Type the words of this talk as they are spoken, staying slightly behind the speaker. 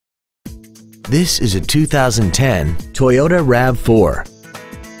This is a 2010 Toyota RAV4.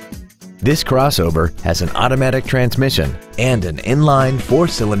 This crossover has an automatic transmission and an inline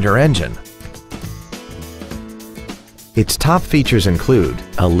 4-cylinder engine. Its top features include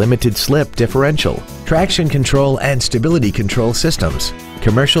a limited slip differential, traction control and stability control systems,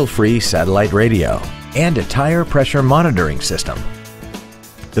 commercial-free satellite radio, and a tire pressure monitoring system.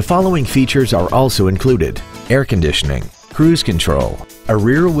 The following features are also included: air conditioning, cruise control, a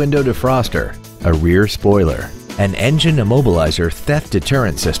rear window defroster, a rear spoiler, an engine immobilizer theft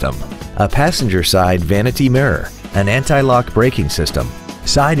deterrent system, a passenger side vanity mirror, an anti-lock braking system,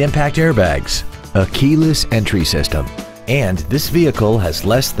 side impact airbags, a keyless entry system, and this vehicle has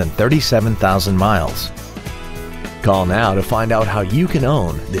less than 37,000 miles. Call now to find out how you can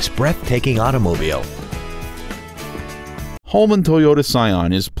own this breathtaking automobile. Holman Toyota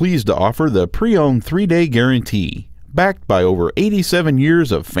Scion is pleased to offer the pre-owned 3-day guarantee. Backed by over 87 years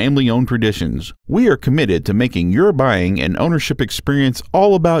of family-owned traditions, we are committed to making your buying and ownership experience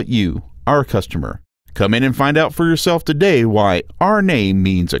all about you, our customer. Come in and find out for yourself today why our name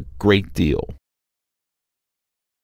means a great deal.